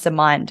what comes to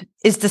mind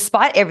is,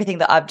 despite everything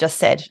that I've just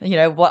said,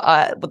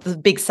 what the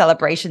big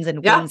celebrations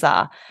and wins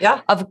are.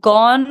 Yeah. I've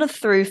gone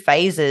through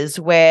phases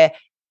where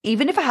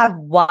even if I have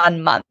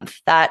 1 month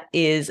that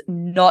is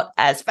not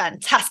as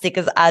fantastic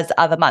as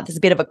other months, it's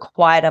a bit of a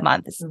quieter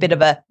month, it's a bit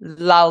of a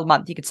lull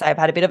month, you could say. I've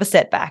had a bit of a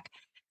setback.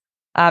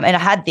 And I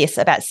had this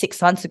about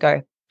 6 months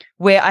ago,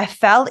 where I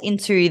fell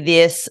into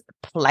this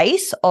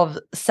place of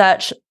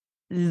such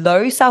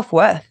low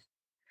self-worth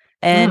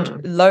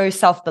and low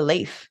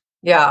self-belief.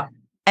 Yeah.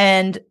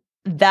 And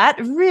that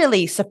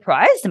really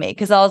surprised me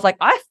because I was like,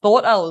 I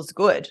thought I was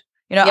good.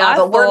 We're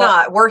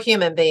not. We're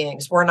human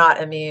beings. We're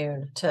not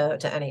immune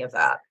to any of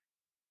that.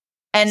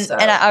 And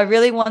I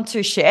really want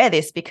to share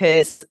this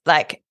because,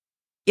 like,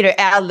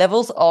 our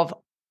levels of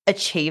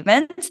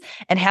achievement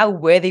and how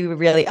worthy we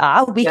really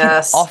are, we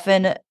can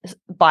often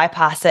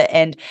bypass it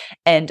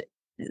and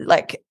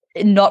like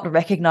not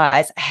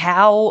recognize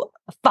how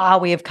far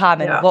we have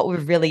come and what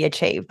we've really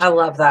achieved. I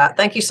love that.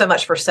 Thank you so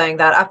much for saying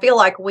that. I feel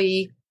like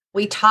we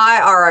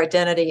tie our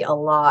identity a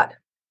lot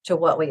to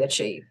what we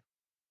achieve.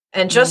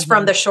 And just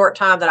from the short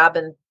time that I've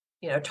been,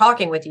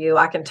 talking with you,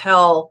 I can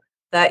tell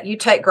that you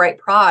take great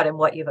pride in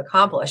what you've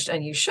accomplished,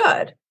 and you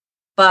should.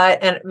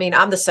 And I mean,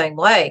 I'm the same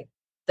way.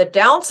 The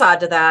downside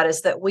to that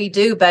is that we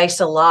do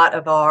base a lot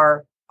of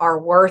our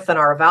worth and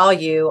our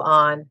value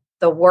on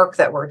the work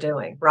that we're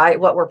doing, right?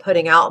 What we're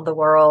putting out in the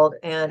world,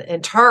 and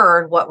in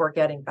turn, what we're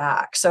getting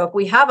back. So if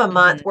we have a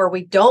month where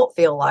we don't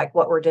feel like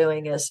what we're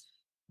doing is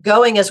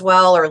going as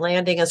well or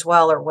landing as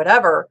well or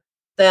whatever,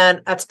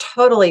 then that's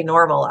totally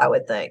normal, I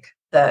would think,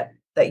 that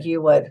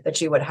you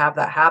would have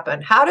that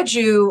happen. How did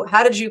you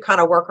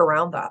kind of work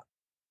around that?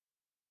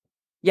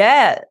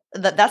 Yeah,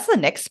 that's the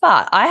next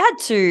part. I had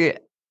to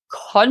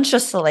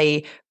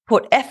consciously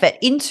put effort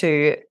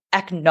into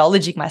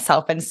acknowledging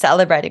myself and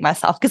celebrating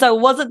myself because I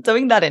wasn't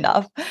doing that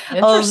enough.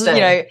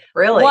 Interesting.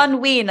 Really?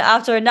 One win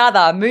after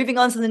another, moving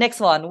on to the next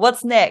one.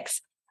 What's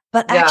next?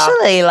 But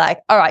actually, like,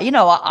 all right, you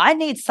know what? I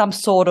need some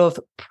sort of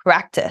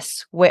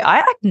practice where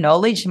I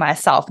acknowledge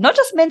myself, not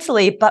just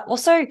mentally, but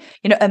also,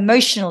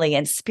 emotionally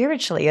and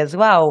spiritually as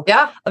well.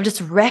 Yeah. Of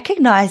just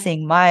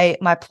recognizing my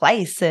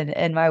place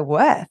and my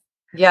worth.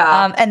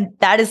 Yeah. And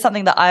that is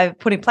something that I've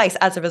put in place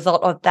as a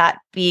result of that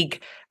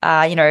big,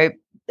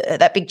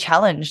 that big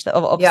challenge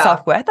of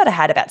self-worth that I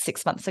had about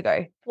 6 months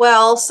ago.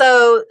 Well,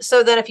 so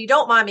then if you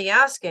don't mind me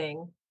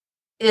asking,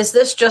 is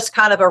this just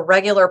kind of a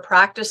regular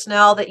practice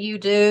now that you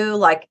do,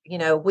 like,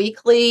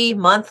 weekly,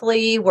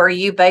 monthly, where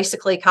you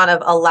basically kind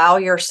of allow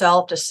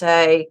yourself to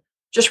say,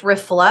 just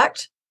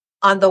reflect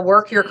on the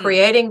work you're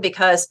creating?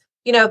 Because,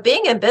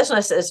 being in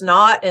business is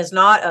not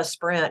a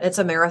sprint, it's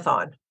a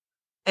marathon.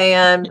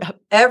 And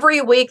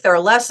every week there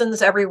are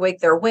lessons, every week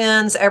there are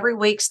wins, every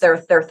week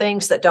there are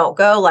things that don't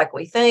go like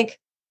we think.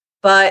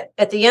 But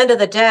at the end of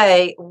the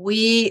day,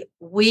 we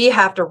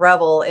have to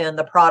revel in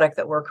the product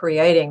that we're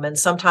creating. And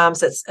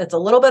sometimes it's a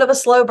little bit of a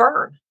slow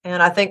burn.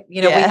 And I think, we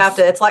have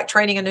to, it's like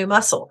training a new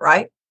muscle,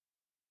 right?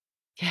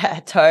 Yeah,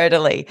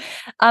 totally.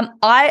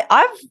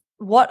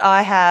 What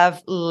I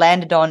have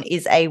landed on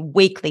is a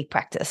weekly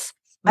practice.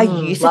 I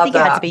used to think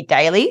it had to be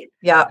daily.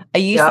 Yeah. I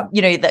used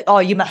to,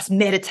 that, you must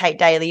meditate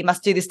daily, you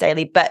must do this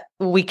daily, but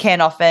we can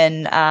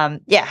often,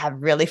 have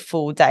really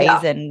full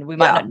days and we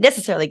might not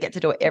necessarily get to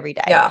do it every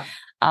day. Yeah.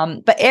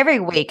 But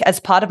every week, as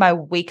part of my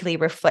weekly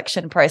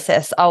reflection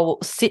process, I'll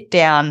sit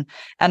down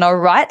and I'll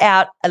write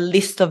out a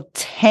list of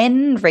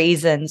 10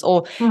 reasons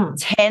or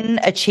 10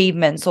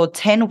 achievements or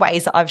 10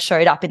 ways that I've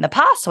showed up in the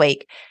past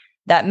week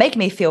that make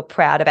me feel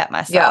proud about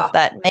myself,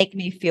 that make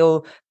me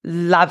feel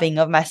loving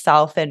of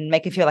myself and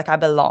make me feel like I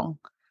belong.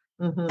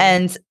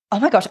 And oh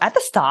my gosh, at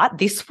the start,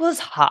 this was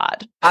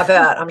hard. I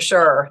bet, I'm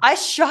sure. I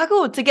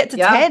struggled to get to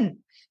 10.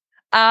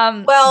 But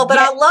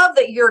I love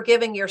that you're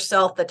giving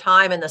yourself the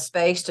time and the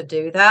space to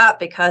do that,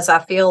 because I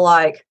feel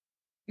like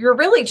you're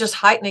really just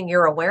heightening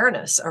your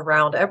awareness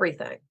around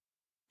everything.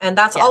 And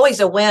that's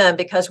always a win,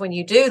 because when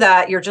you do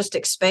that, you're just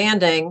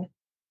expanding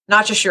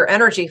not just your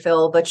energy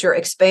field, but you're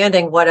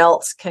expanding what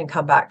else can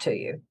come back to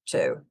you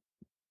too.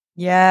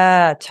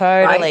 Yeah,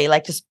 totally. Right?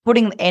 Like just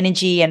putting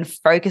energy and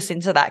focus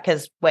into that,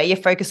 because where your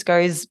focus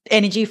goes,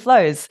 energy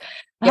flows.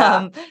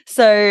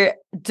 So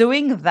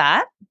doing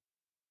that.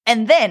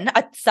 And then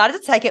I started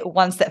to take it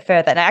one step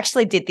further. And I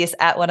actually did this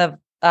at one of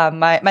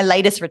my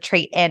latest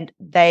retreat, and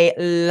they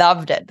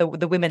loved it.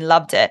 The women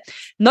loved it.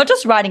 Not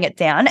just writing it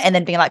down and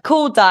then being like,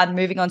 cool, done,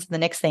 moving on to the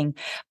next thing,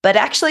 but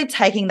actually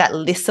taking that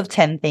list of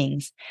 10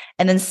 things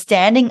and then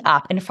standing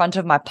up in front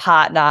of my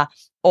partner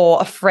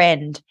or a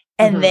friend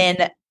and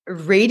then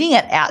reading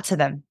it out to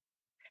them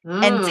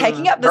and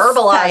taking up the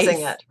verbalizing space.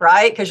 It,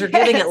 right? Because you're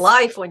giving it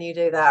life when you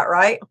do that,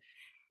 right?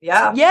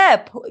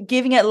 Yeah,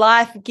 giving it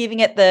life,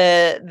 giving it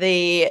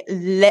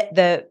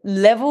the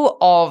level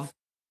of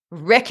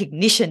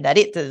recognition that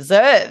it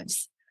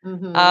deserves.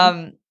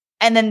 And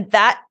then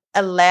that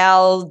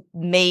allowed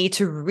me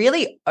to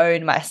really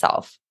own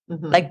myself,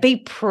 like be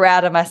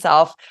proud of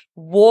myself,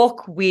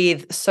 walk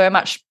with so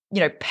much,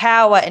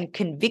 power and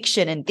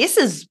conviction. And this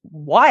is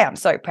why I'm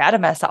so proud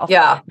of myself.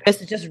 Yeah.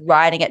 Versus just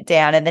writing it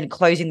down and then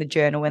closing the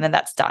journal and then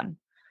that's done.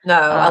 No,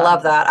 I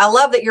love that. I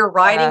love that you're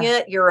writing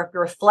it, you're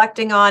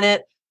reflecting on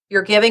it.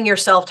 You're giving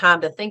yourself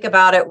time to think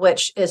about it,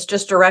 which is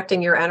just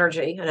directing your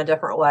energy in a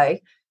different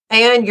way.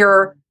 And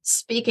you're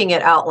speaking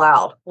it out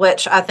loud,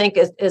 which I think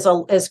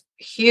is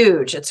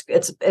huge.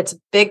 It's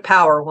big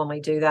power when we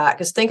do that,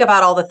 because think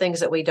about all the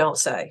things that we don't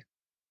say.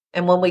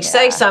 And when we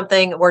say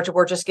something,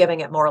 we're just giving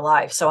it more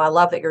life. So I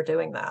love that you're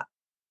doing that.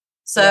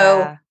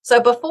 So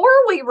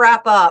before we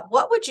wrap up,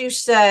 what would you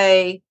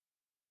say?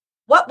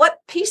 What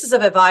pieces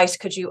of advice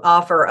could you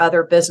offer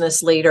other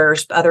business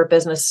leaders, other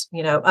business,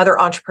 other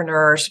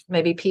entrepreneurs,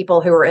 maybe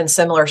people who are in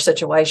similar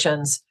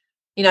situations,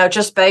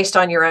 just based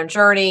on your own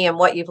journey and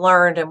what you've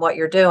learned and what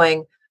you're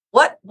doing?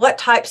 What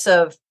types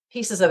of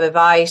pieces of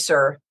advice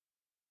or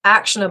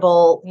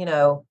actionable,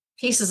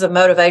 pieces of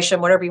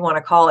motivation, whatever you want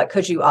to call it,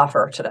 could you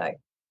offer today?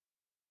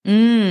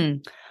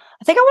 I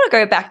think I want to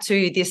go back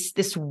to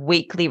this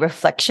weekly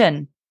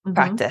reflection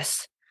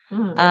practice.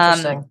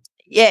 Interesting.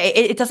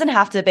 It doesn't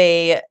have to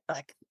be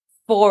like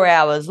 4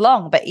 hours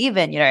long, but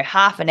even,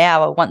 half an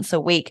hour once a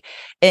week.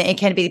 It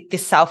can be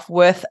this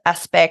self-worth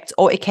aspect,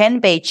 or it can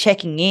be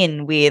checking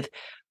in with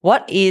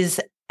what is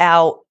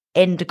our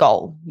end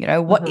goal?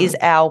 What is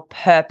our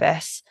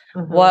purpose?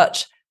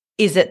 What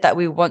is it that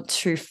we want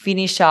to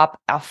finish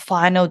up our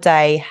final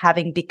day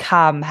having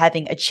become,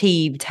 having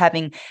achieved,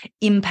 having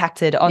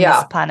impacted on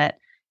this planet?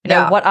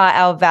 What are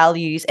our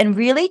values? And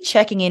really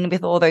checking in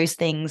with all those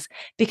things,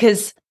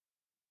 because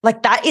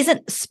like that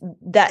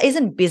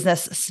isn't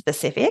business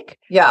specific.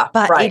 Yeah.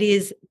 But right.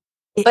 It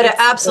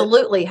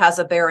absolutely has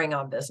a bearing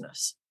on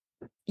business.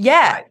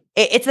 Yeah. Right.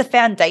 It's the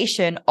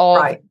foundation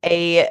of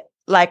a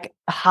like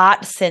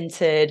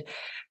heart-centered,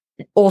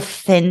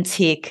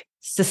 authentic,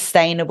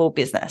 sustainable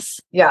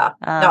business. Yeah.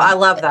 No, I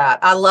love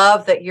that. I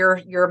love that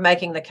you're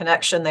making the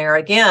connection there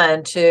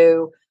again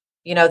to,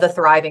 the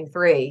thriving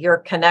three. You're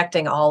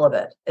connecting all of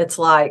it. It's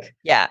like,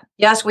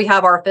 yes, we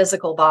have our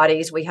physical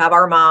bodies, we have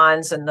our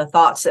minds and the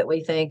thoughts that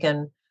we think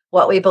and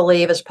what we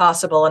believe is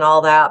possible and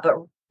all that,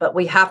 but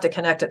we have to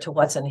connect it to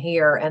what's in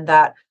here. And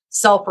that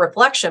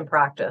self-reflection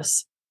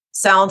practice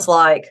sounds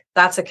like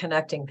that's a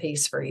connecting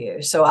piece for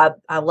you. So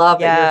I love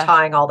that you're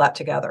tying all that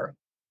together.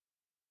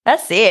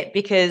 That's it,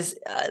 because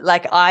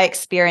I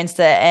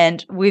experienced it,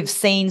 and we've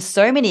seen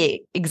so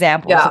many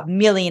examples of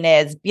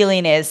millionaires,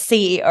 billionaires,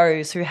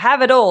 CEOs who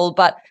have it all,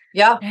 but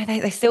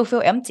they still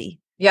feel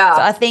empty. Yeah.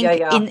 So I think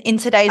in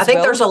today's world, I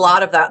think there's a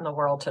lot of that in the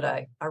world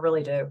today. I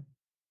really do.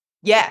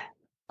 Yeah.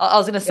 I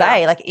was going to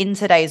say, in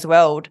today's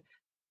world,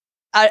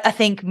 I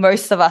think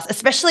most of us,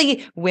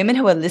 especially women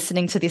who are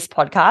listening to this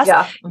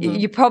podcast,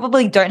 you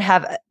probably don't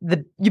have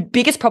your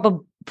biggest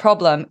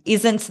problem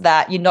isn't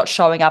that you're not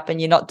showing up and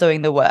you're not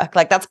doing the work.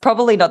 Like that's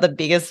probably not the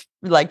biggest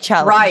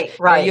challenge.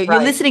 Right. You're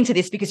listening to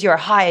this because you're a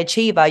high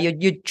achiever.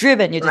 You're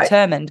driven. You're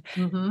determined.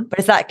 But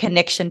it's that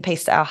connection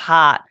piece to our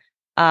heart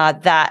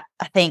that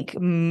I think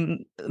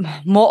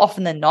more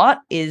often than not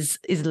is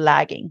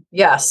lagging.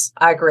 Yes,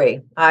 I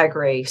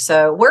agree.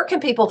 So where can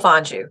people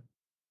find you?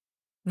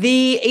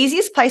 The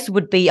easiest place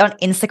would be on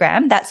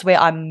Instagram. That's where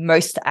I'm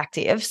most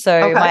active.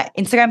 So my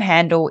Instagram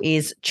handle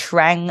is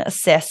Trang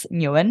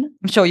Nguyen.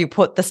 I'm sure you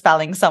put the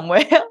spelling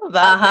somewhere.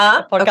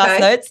 Podcast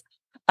notes.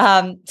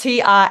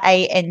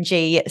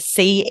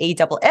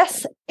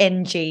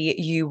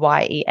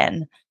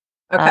 TrangCessNguyen.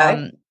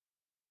 Okay.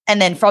 And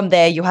then from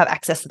there, you have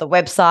access to the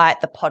website,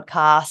 the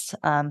podcast,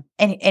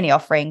 any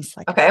offerings.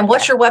 And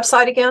what's your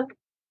website again?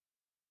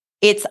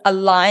 It's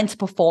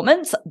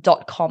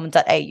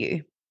alignedperformance.com.au.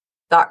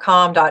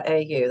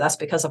 .com.au. That's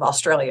because of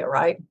Australia,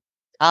 right?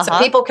 So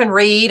people can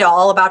read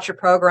all about your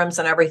programs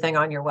and everything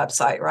on your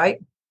website, right?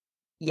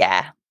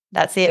 Yeah,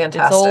 that's it.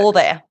 Fantastic. It's all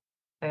there.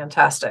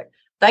 Fantastic.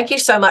 Thank you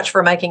so much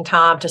for making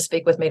time to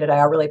speak with me today.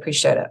 I really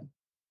appreciate it.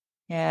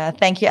 Yeah,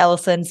 thank you,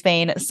 Allison. It's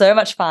been so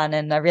much fun,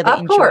 and I really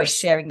enjoyed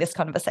sharing this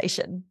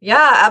conversation.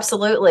 Yeah,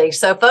 absolutely.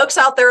 So folks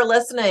out there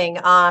listening,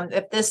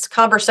 if this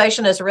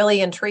conversation has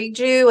really intrigued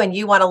you and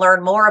you want to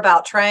learn more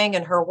about Trang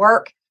and her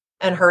work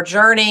and her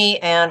journey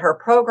and her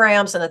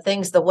programs and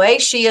the way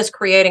she is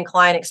creating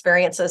client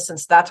experiences,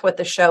 since that's what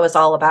the show is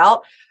all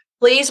about,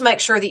 please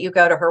make sure that you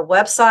go to her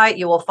website.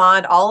 You will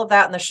find all of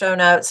that in the show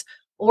notes,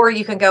 or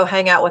you can go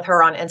hang out with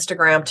her on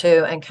Instagram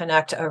too and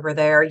connect over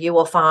there. You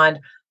will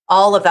find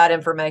all of that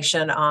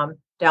information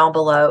down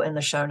below in the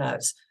show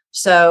notes.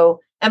 So,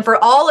 and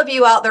for all of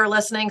you out there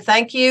listening,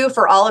 thank you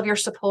for all of your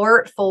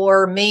support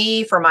for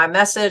me, for my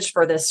message,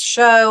 for this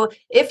show.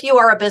 If you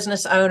are a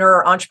business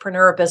owner,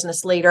 entrepreneur,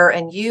 business leader,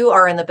 and you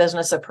are in the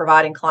business of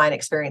providing client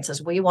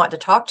experiences, we want to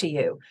talk to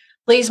you.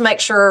 Please make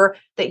sure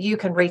that you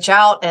can reach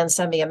out and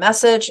send me a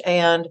message,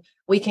 and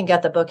we can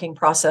get the booking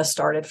process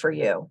started for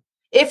you.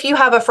 If you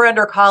have a friend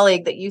or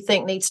colleague that you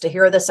think needs to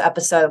hear this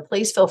episode,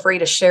 please feel free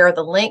to share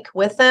the link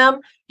with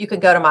them. You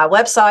can go to my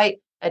website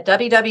at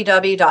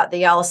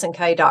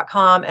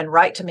www.theallisonk.com and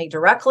write to me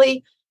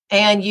directly.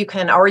 And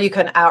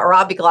or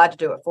I'll be glad to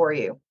do it for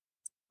you.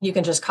 You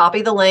can just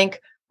copy the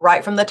link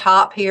right from the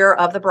top here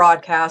of the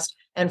broadcast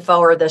and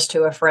forward this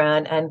to a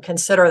friend, and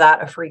consider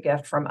that a free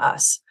gift from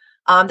us.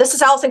 This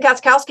is Allison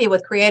Katzkowski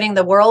with Creating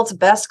the World's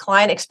Best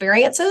Client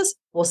Experiences.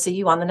 We'll see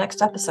you on the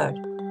next episode.